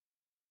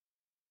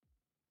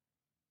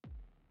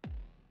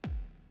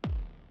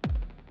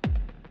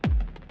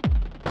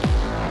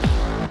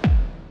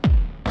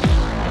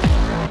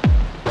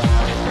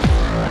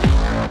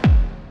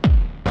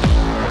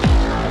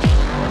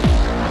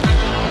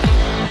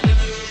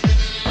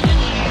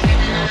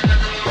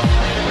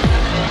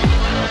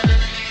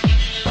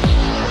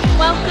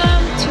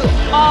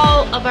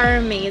of our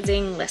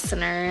amazing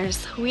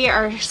listeners. We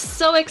are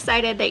so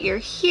excited that you're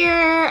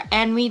here,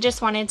 and we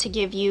just wanted to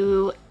give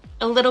you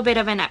a little bit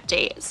of an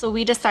update. So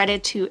we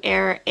decided to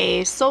air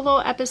a solo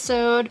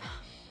episode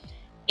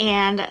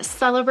and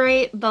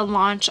celebrate the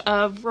launch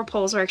of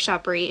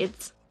Ripollsworkshop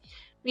Reads.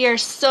 We are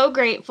so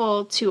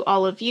grateful to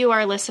all of you,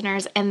 our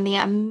listeners, and the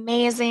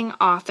amazing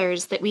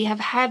authors that we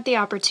have had the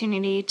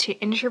opportunity to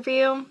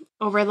interview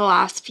over the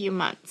last few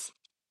months.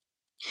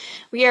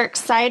 We are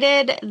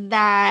excited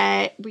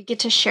that we get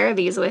to share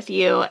these with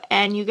you,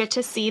 and you get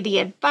to see the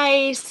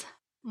advice,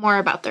 more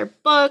about their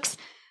books,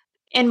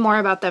 and more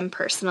about them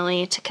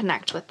personally to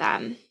connect with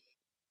them.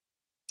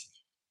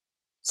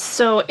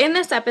 So in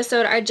this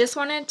episode, I just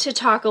wanted to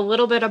talk a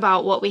little bit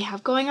about what we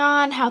have going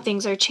on, how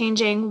things are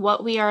changing,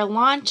 what we are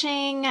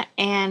launching,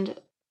 and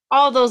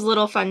all those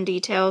little fun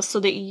details so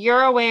that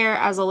you're aware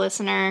as a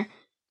listener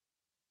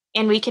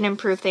and we can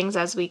improve things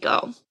as we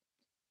go.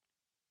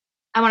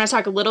 I want to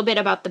talk a little bit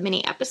about the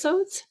mini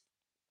episodes.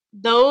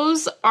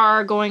 Those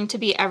are going to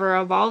be ever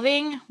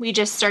evolving. We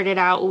just started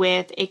out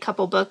with a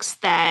couple books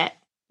that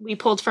we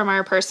pulled from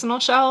our personal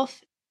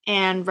shelf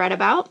and read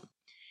about,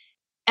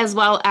 as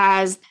well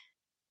as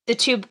the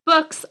two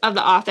books of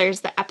the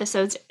authors the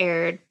episodes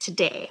aired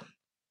today.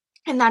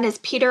 And that is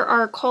Peter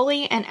R.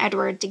 Coley and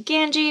Edward de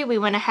Gangi. We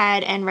went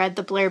ahead and read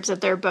the blurbs of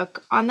their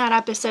book on that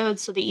episode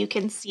so that you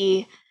can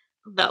see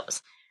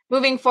those.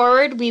 Moving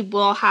forward, we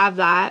will have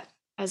that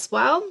as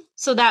well.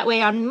 So that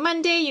way on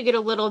Monday, you get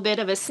a little bit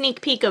of a sneak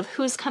peek of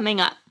who's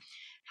coming up.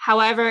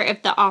 However,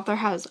 if the author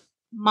has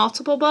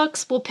multiple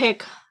books, we'll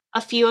pick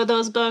a few of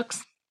those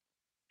books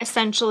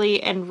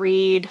essentially and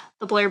read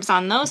the blurbs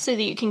on those so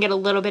that you can get a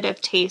little bit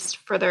of taste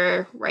for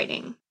their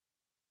writing.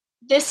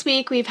 This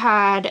week, we've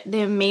had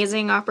the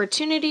amazing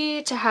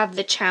opportunity to have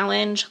the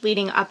challenge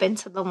leading up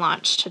into the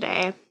launch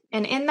today.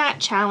 And in that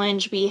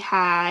challenge, we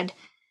had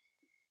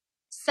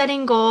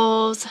setting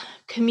goals,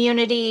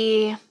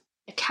 community,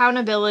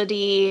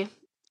 accountability,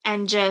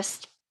 and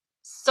just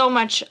so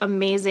much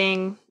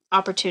amazing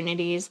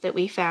opportunities that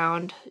we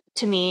found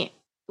to meet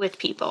with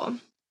people.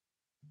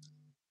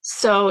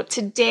 So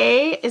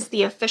today is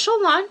the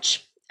official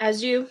launch,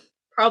 as you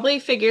probably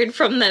figured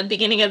from the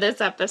beginning of this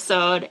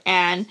episode,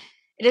 and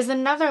it is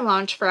another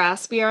launch for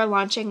us. We are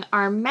launching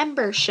our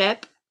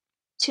membership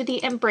to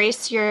the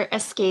Embrace Your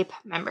Escape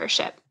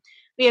membership.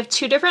 We have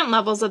two different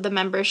levels of the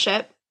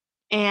membership,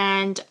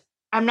 and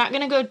I'm not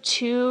going to go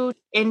too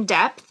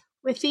in-depth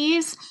with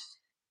these.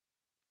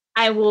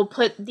 I will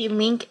put the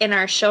link in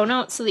our show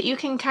notes so that you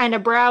can kind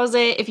of browse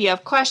it. If you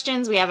have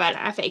questions, we have an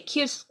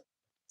FAQ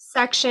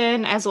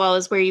section, as well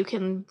as where you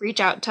can reach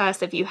out to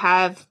us if you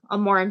have a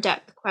more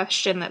in-depth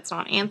question that's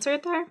not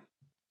answered there.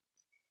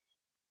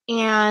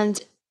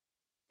 And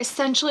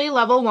essentially,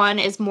 level 1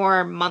 is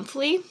more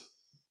monthly,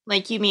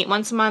 like you meet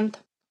once a month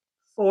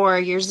for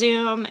your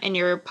Zoom and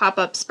your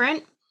pop-up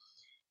sprint,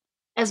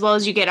 as well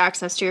as you get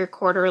access to your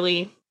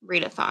quarterly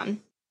readathon.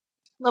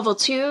 Level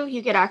 2,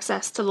 you get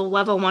access to the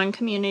level 1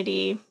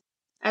 community,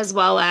 as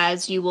well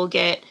as you will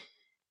get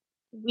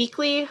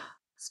weekly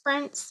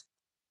sprints,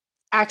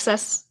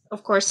 access,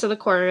 of course, to the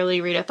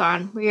quarterly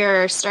readathon. We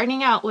are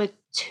starting out with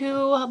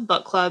 2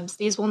 book clubs.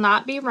 These will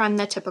not be run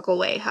the typical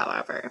way,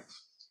 however.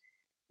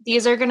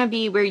 These are going to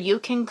be where you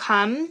can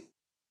come,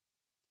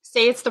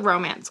 say it's the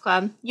romance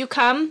club. You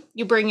come,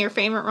 you bring your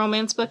favorite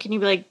romance book, and you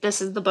be like,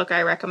 this is the book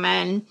I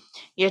recommend.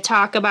 You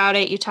talk about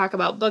it. You talk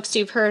about books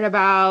you've heard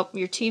about,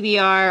 your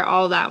TBR,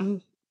 all that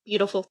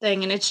beautiful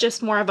thing. And it's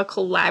just more of a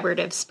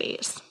collaborative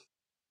space.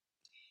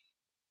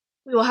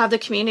 We will have the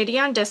community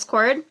on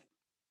Discord.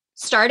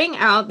 Starting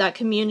out, that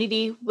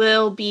community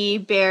will be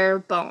bare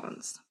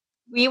bones.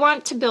 We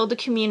want to build a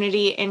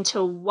community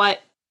into what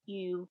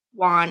you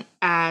want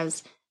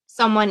as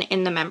someone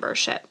in the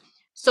membership.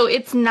 So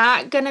it's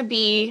not going to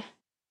be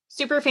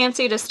super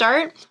fancy to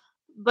start,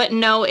 but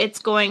no, it's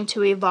going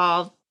to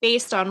evolve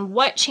based on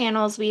what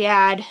channels we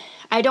add.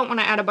 I don't want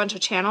to add a bunch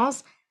of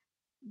channels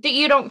that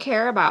you don't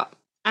care about.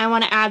 I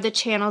want to add the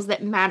channels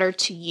that matter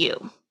to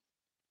you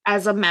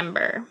as a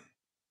member.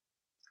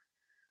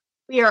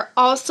 We are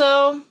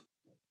also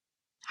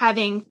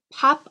having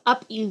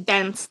pop-up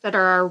events that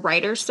are our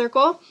writer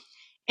circle,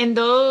 and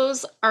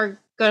those are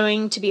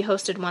going to be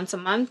hosted once a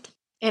month,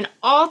 and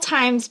all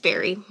times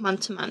vary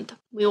month to month.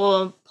 We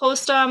will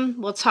post them,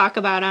 we'll talk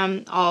about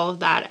them, all of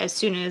that as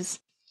soon as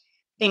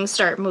things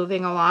start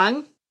moving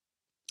along.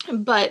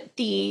 But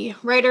the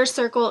writer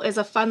circle is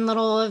a fun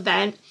little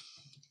event,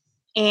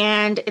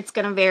 and it's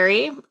going to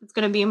vary. It's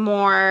going to be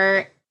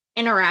more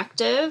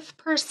interactive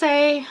per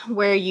se,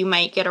 where you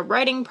might get a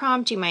writing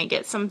prompt, you might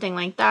get something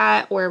like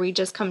that, where we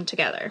just come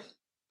together.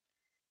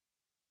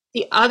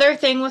 The other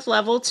thing with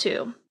level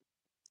 2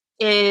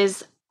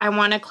 is, I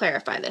want to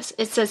clarify this.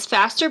 It says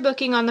faster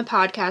booking on the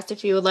podcast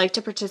if you would like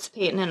to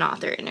participate in an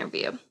author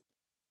interview.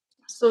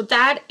 So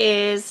that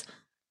is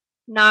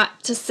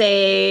not to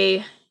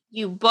say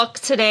you book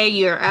today,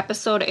 your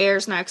episode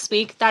airs next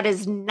week. That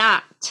is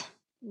not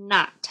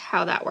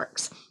how that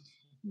works.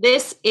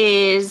 This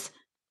is,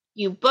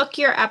 you book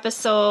your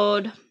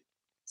episode,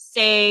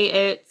 say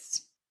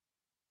it's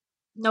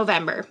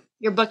November.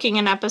 You're booking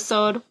an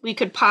episode. We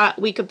could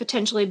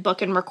potentially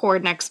book and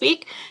record next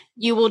week.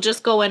 You will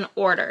just go in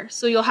order.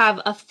 So you'll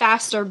have a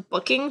faster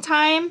booking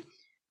time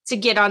to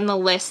get on the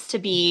list to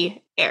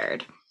be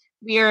aired.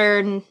 We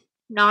are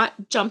not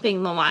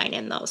jumping the line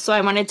in those. So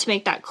I wanted to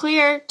make that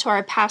clear to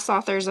our past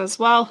authors as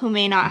well, who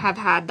may not have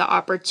had the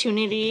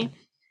opportunity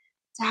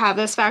to have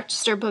this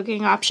faster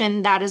booking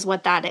option. That is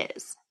what that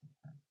is.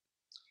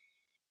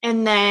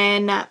 And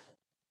then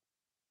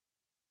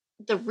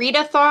the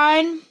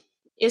readathon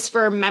is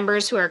for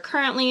members who are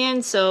currently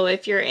in. So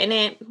if you're in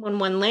it when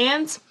one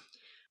lands,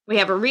 we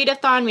have a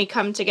readathon. We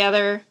come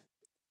together.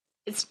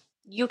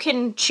 You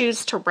can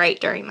choose to write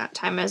during that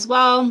time as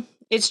well.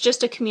 It's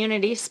just a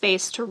community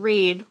space to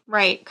read,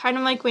 right? Kind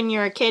of like when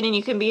you're a kid and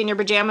you can be in your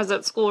pajamas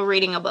at school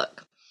reading a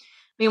book.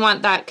 We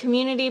want that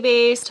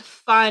community-based,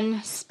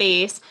 fun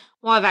space.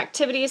 We'll have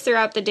activities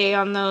throughout the day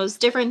on those,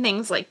 different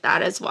things like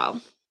that as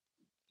well.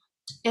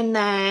 And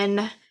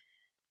then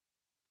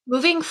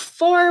moving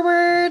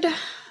forward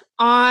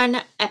on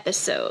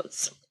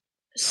episodes.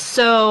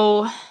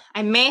 So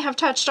I may have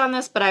touched on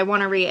this, but I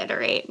want to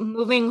reiterate.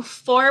 Moving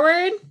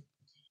forward,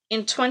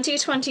 in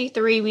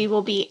 2023, we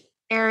will be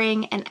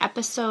airing an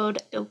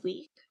episode a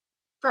week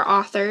for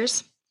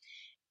authors,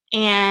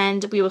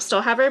 and we will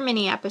still have our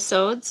mini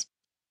episodes.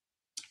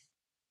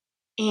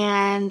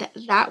 And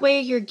that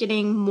way you're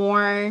getting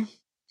more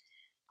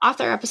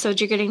author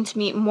episodes. You're getting to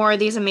meet more of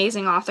these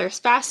amazing authors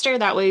faster.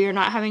 That way you're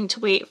not having to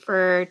wait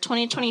for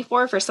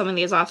 2024 for some of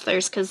these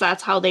authors, because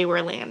that's how they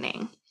were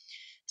landing.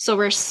 So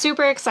we're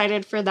super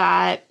excited for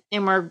that,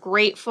 and we're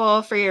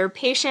grateful for your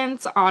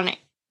patience on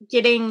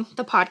getting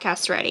the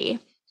podcast ready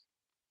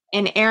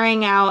and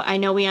airing out. I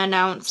know we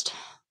announced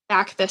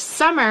back this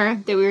summer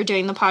that we were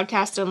doing the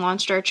podcast and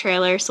launched our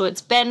trailer, so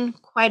it's been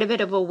quite a bit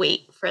of a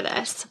wait for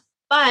this.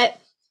 But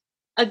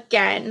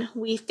again,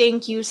 we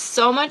thank you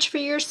so much for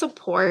your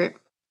support,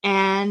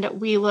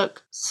 and we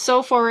look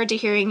so forward to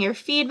hearing your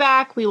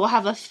feedback. We will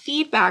have a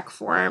feedback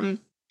form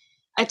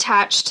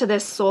attached to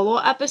this solo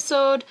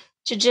episode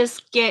to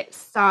just get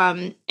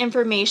some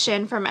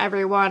information from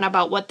everyone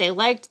about what they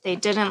liked, they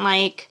didn't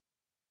like.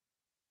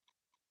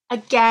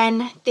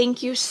 Again,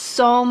 thank you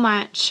so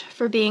much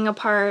for being a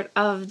part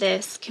of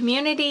this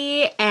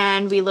community,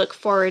 and we look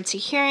forward to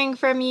hearing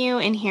from you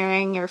and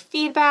hearing your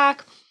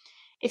feedback.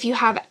 If you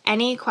have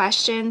any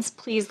questions,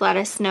 please let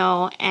us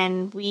know,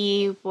 and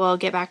we will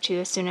get back to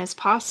you as soon as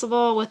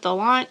possible with the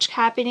launch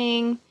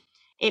happening.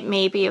 It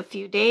may be a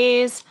few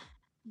days,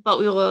 but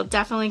we will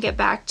definitely get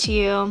back to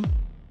you.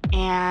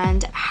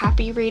 And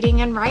happy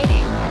reading and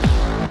writing.